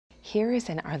Here is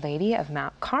an Our Lady of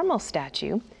Mount Carmel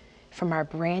statue from our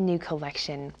brand new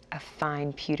collection of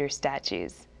fine pewter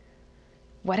statues.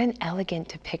 What an elegant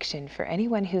depiction for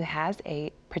anyone who has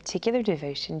a particular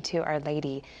devotion to Our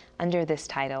Lady under this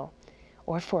title,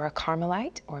 or for a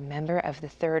Carmelite or member of the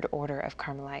Third Order of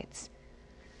Carmelites.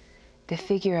 The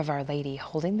figure of Our Lady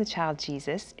holding the child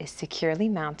Jesus is securely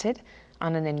mounted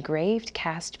on an engraved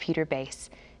cast pewter base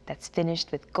that's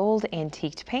finished with gold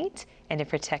antiqued paint and a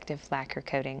protective lacquer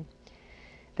coating.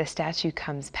 The statue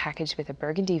comes packaged with a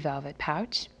burgundy velvet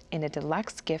pouch in a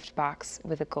deluxe gift box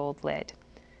with a gold lid.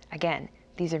 Again,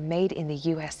 these are made in the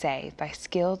USA by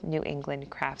skilled New England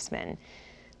craftsmen.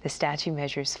 The statue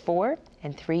measures 4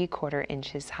 3/4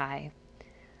 inches high.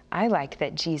 I like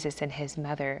that Jesus and his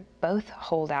mother both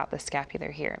hold out the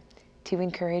scapular here to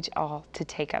encourage all to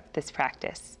take up this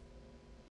practice.